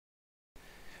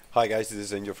Hi guys, this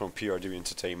is Angel from PRD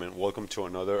Entertainment. Welcome to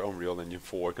another Unreal Engine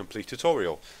 4 complete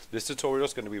tutorial. This tutorial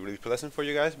is going to be really pleasant for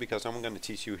you guys because I'm going to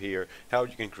teach you here how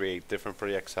you can create different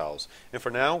projectiles. And for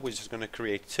now, we're just going to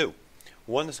create two.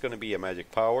 One is going to be a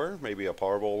magic power, maybe a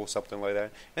powerball or something like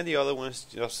that. And the other one is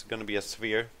just going to be a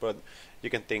sphere, but you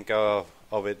can think of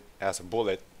it as a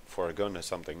bullet for a gun or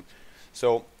something.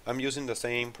 So I'm using the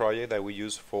same project that we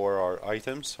use for our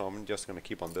items, so I'm just going to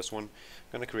keep on this one. I'm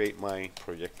going to create my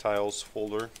projectiles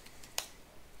folder,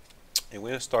 and we're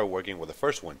going to start working with the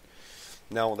first one.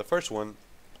 Now the first one,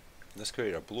 let's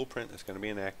create a blueprint. It's going to be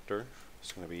an actor.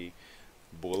 It's going to be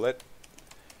bullet.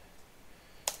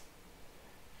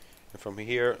 And from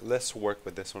here, let's work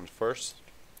with this one first.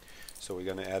 So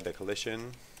we're going to add the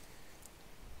collision.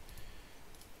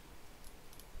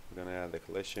 We're going to add the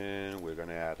collision, we're going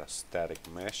to add a static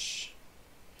mesh,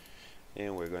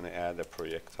 and we're going to add a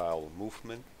projectile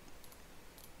movement.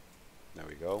 There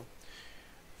we go.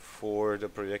 For the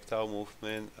projectile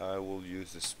movement, I will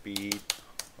use the speed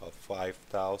of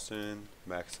 5,000.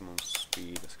 Maximum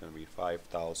speed is going to be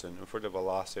 5,000. And for the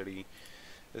velocity,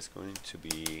 it's going to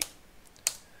be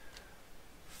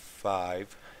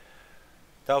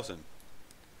 5,000.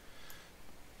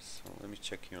 So let me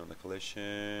check here on the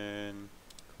collision.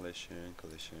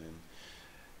 Collision.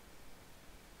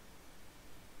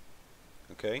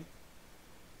 Okay.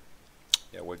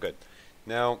 Yeah, we're good.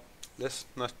 Now let's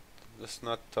not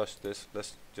touch this.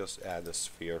 Let's just add the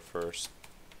sphere first.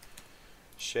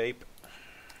 Shape.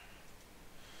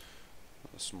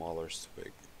 A smaller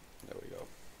twig. There we go.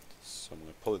 So I'm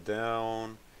gonna pull it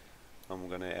down. I'm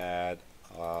gonna add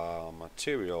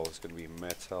material. It's gonna be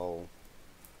metal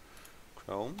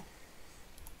chrome.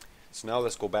 So now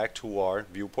let's go back to our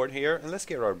viewport here and let's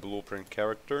get our blueprint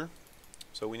character.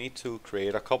 So we need to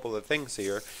create a couple of things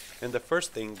here, and the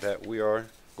first thing that we are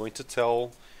going to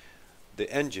tell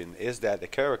the engine is that the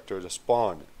character, the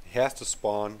spawn, has to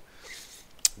spawn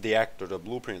the actor, the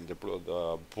blueprint, the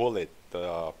bullet,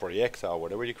 the projectile,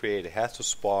 whatever you create, it has to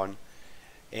spawn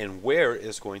and where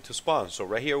it's going to spawn. So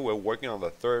right here we're working on the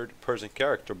third person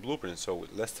character blueprint, so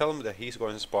let's tell him that he's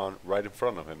going to spawn right in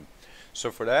front of him.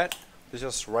 So for that, let's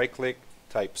just right click,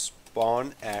 type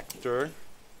spawn actor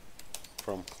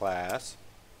from class.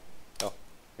 Oh,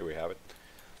 here we have it.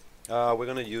 We're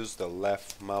going to use the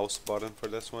left mouse button for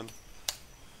this one,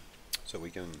 so we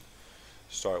can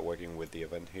start working with the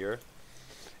event here.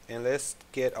 And let's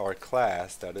get our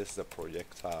class, that is the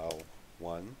projectile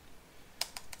one.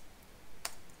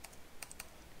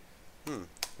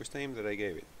 Which name did I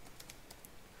give it?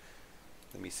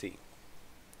 Let me see.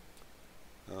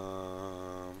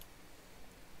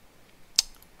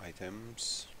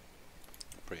 Items,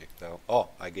 projectile. Oh,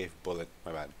 I gave bullet,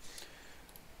 my bad.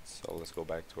 So let's go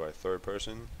back to our third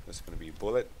person. That's going to be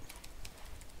bullet.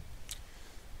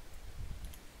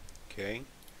 Okay.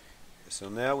 So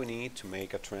now we need to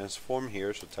make a transform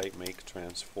here. So type make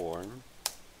transform.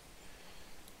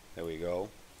 There we go.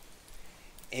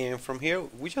 And from here,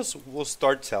 we just will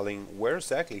start telling where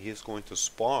exactly he's going to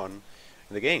spawn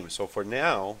in the game. So for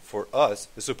now, for us,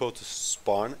 it's supposed to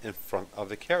spawn in front of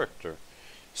the character.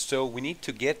 So we need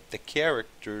to get the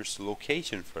character's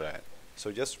location for that.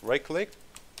 So just right click,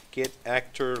 get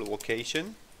actor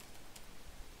location.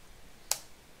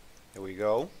 There we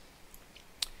go.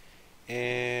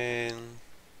 And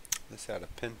let's add a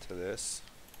pin to this.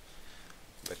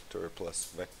 Vector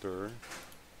plus vector.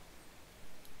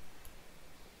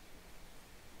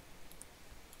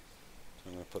 So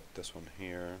I'm going to put this one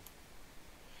here.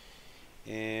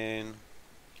 And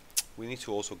we need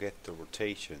to also get the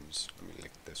rotations. Let me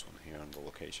click this one here on the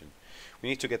location. We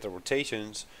need to get the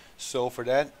rotations. So for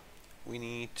that, we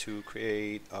need to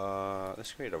create,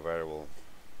 let's create a variable.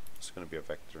 It's going to be a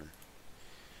vector.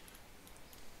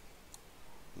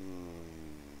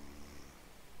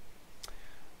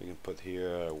 We can put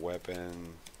here a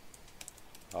weapon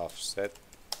offset.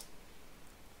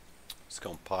 Let's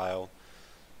compile.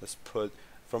 Let's put,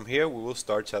 from here we will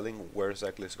start telling where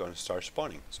exactly it's going to start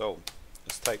spawning. So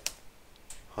let's type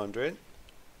 100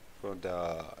 for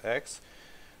the X,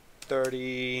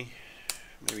 30,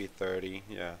 maybe 30,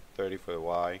 yeah, 30 for the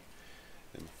Y,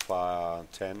 and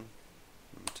 10,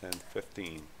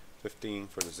 15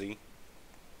 for the Z.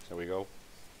 There we go.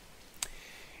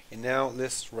 And now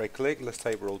let's right click, let's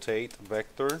type rotate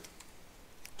vector.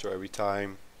 So every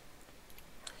time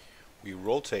we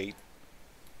rotate,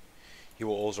 he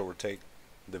will also rotate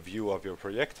the view of your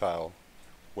projectile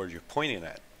where you're pointing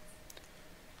at.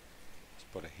 Let's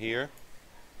put it here.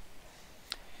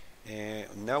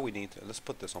 And now we need to, let's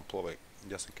put this on public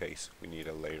just in case we need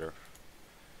it later.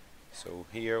 So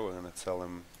here we're going to tell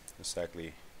him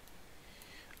exactly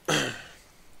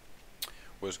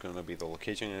where it's going to be the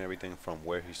location and everything from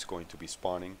where he's going to be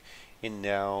spawning. And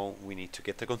now we need to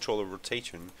get the controller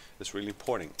rotation. It's really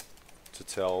important to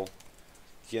tell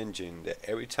the engine that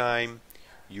every time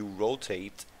you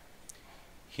rotate,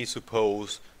 he's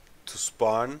supposed to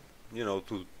spawn, you know,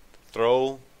 to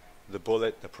throw the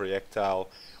bullet, the projectile,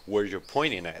 where you're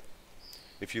pointing at.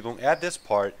 If you don't add this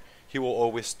part, he will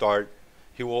always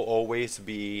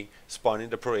be spawning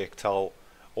the projectile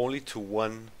only to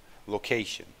one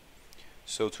location.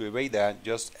 So to evade that,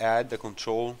 just add the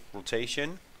control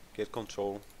rotation, get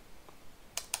control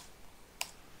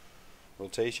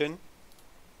rotation,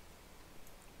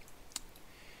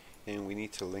 and we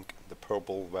need to link the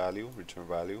purple value, return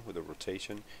value, with the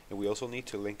rotation, and we also need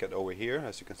to link it over here.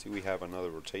 As you can see, we have another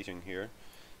rotation here,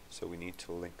 so we need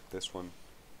to link this one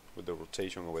with the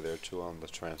rotation over there too on the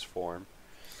transform.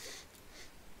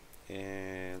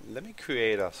 And let me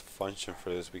create a function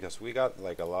for this, because we got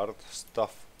like a lot of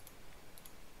stuff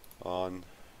on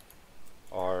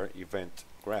our event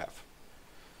graph.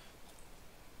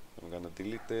 I'm gonna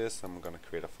delete this. I'm gonna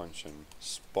create a function,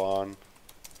 spawn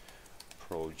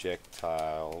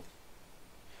projectile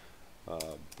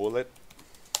bullet.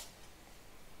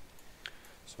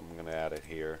 So I'm gonna add it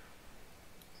here.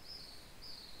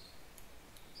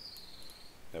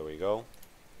 There we go.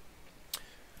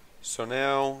 So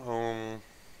now,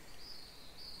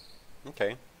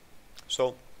 okay,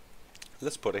 so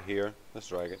let's put it here, let's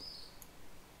drag it.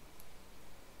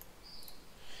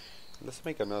 Let's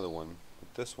make another one.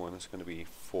 This one is going to be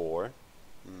 4.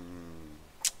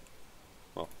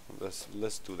 Well,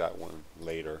 let's do that one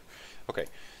later. Okay,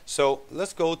 so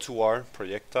let's go to our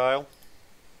projectile.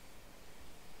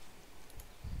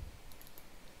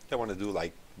 I want to do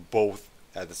like both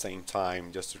at the same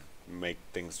time just to make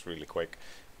things really quick.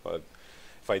 But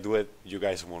if I do it, you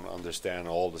guys won't understand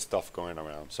all the stuff going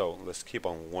around. So let's keep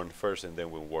on one first, and then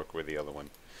we'll work with the other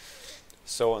one.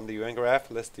 So on the event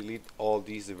graph, let's delete all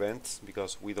these events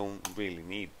because we don't really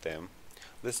need them.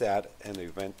 Let's add an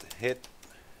event hit.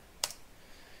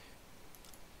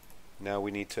 Now we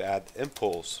need to add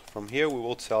impulse. From here we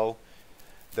will tell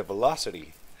the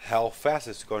velocity, how fast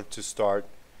it's going to start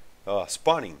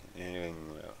spawning,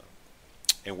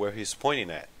 and where he's pointing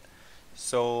at.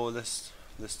 So let's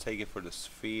take it for the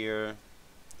sphere.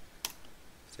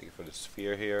 Let's take it for the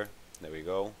sphere here. There we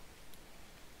go.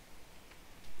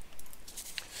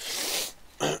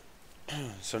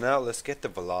 So now let's get the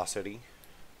velocity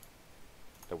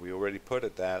that we already put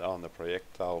at that on the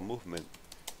projectile movement.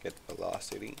 Get the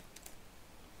velocity.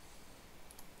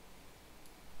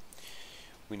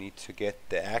 We need to get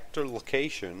the actor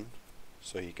location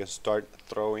so he can start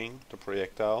throwing the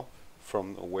projectile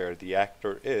from where the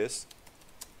actor is.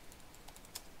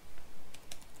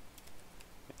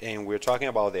 And we're talking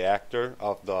about the actor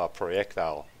of the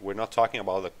projectile. We're not talking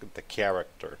about the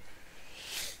character.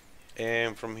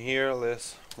 And from here,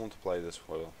 let's multiply this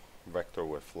for the vector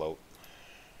with float.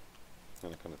 I'm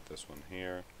going to connect this one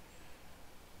here.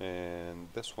 And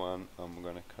this one, I'm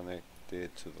going to connect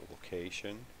it to the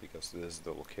location, because this is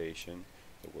the location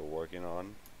that we're working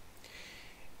on.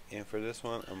 And for this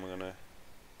one, I'm going to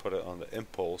put it on the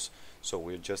impulse. So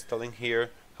we're just telling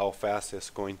here how fast it's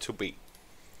going to be.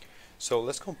 So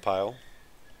let's compile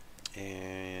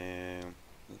and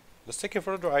let's take it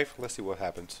for a drive. Let's see what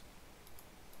happens.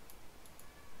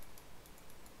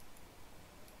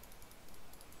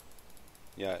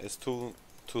 Yeah, it's too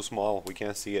small. We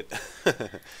can't see it.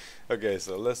 Okay,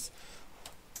 so let's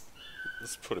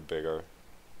put it bigger.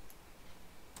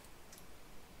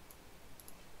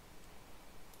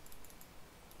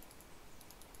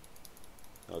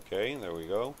 Okay, there we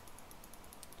go.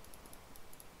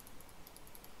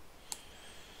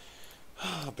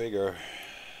 Bigger.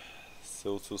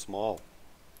 Still too small.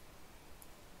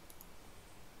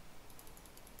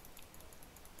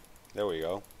 There we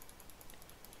go.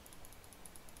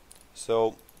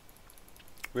 So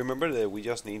remember that we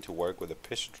just need to work with the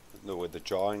pitch, with the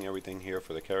jaw and everything here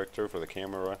for the character, for the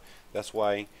camera. That's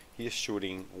why he's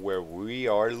shooting where we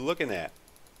are looking at.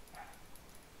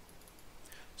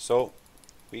 So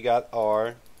we got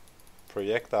our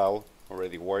projectile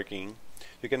already working.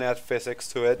 You can add physics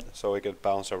to it so it could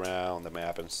bounce around the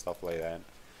map and stuff like that.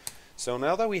 So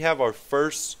now that we have our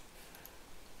first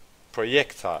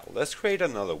projectile, let's create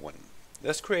another one.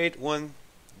 Let's create one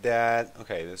that,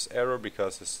 okay, this error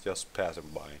because it's just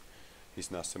passing by. He's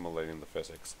not simulating the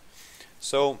physics.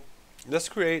 So let's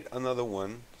create another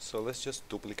one. So let's just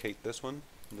duplicate this one.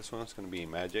 This one is going to be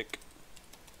magic.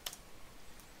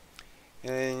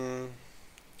 And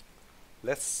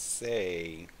let's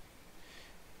say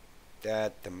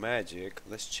that the magic,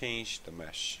 let's change the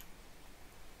mesh.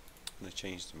 Let's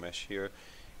change the mesh here,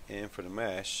 And for the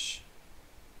mesh,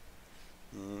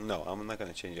 no, I'm not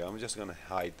going to change it. I'm just going to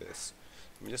hide this.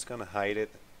 I'm just going to hide it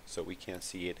so we can't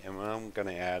see it. And I'm going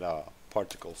to add a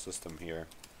particle system here.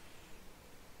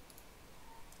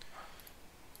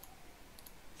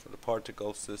 For the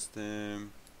particle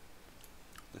system,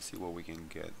 let's see what we can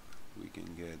get. We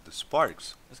can get the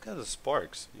sparks. Let's get the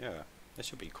sparks. Yeah, that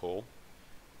should be cool.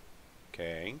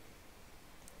 Okay.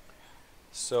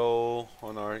 So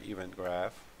on our event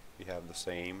graph, we have the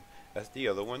same as the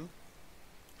other one.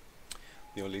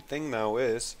 The only thing now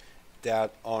is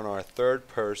that on our third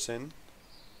person,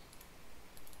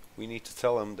 we need to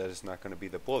tell them that it's not going to be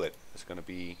the bullet. It's going to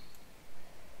be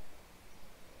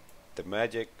the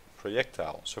magic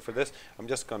projectile. So for this, I'm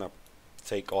just going to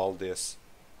take all this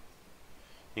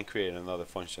and create another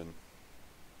function.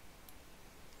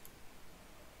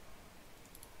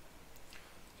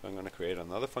 So I'm going to create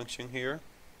another function here.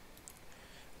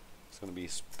 It's going to be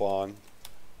spawn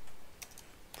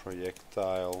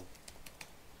projectile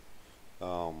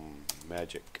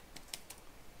magic.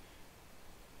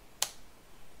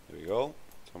 There we go.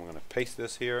 So I'm going to paste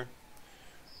this here.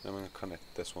 I'm going to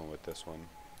connect this one with this one.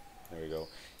 There we go.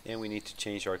 And we need to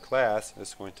change our class.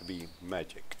 It's going to be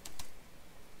magic.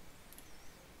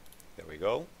 There we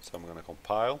go. So I'm going to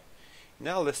compile.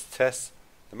 Now let's test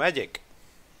the magic.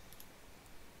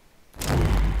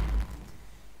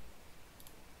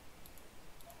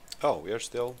 Oh, we are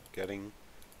still getting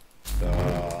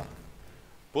the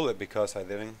bullet because I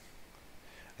didn't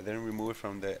remove it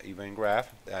from the event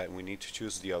graph. That we need to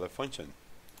choose the other function.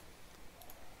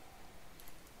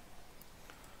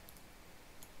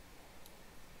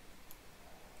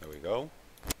 There we go.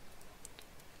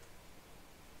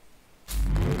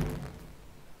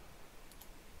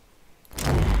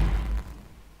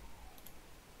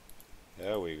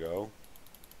 There we go.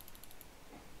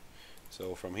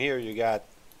 So from here you got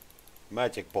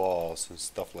magic balls and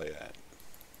stuff like that.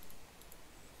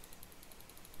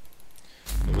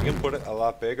 So we can put it a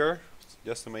lot bigger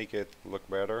just to make it look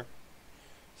better.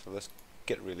 So let's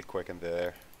get really quick in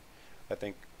there. I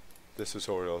think this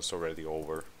tutorial is already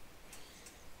over.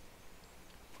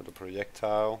 For the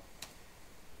projectile,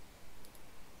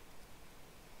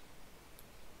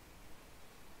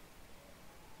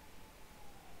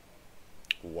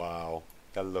 wow,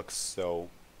 that looks so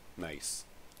nice.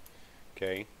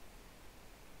 Okay,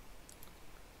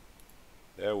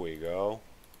 there we go.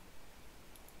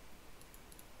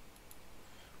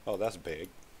 Oh, that's big.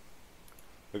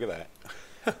 Look at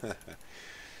that.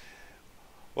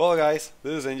 Well guys,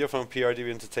 this is Angel from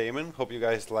PRDB Entertainment. Hope you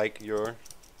guys like your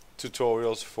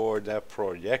tutorials for the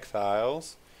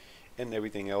projectiles and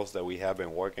everything else that we have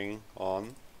been working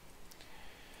on.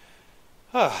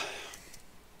 Hope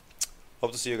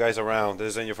to see you guys around.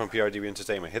 This is Angel from PRDB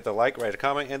Entertainment. Hit the like, write a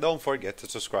comment, and don't forget to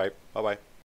subscribe. Bye bye.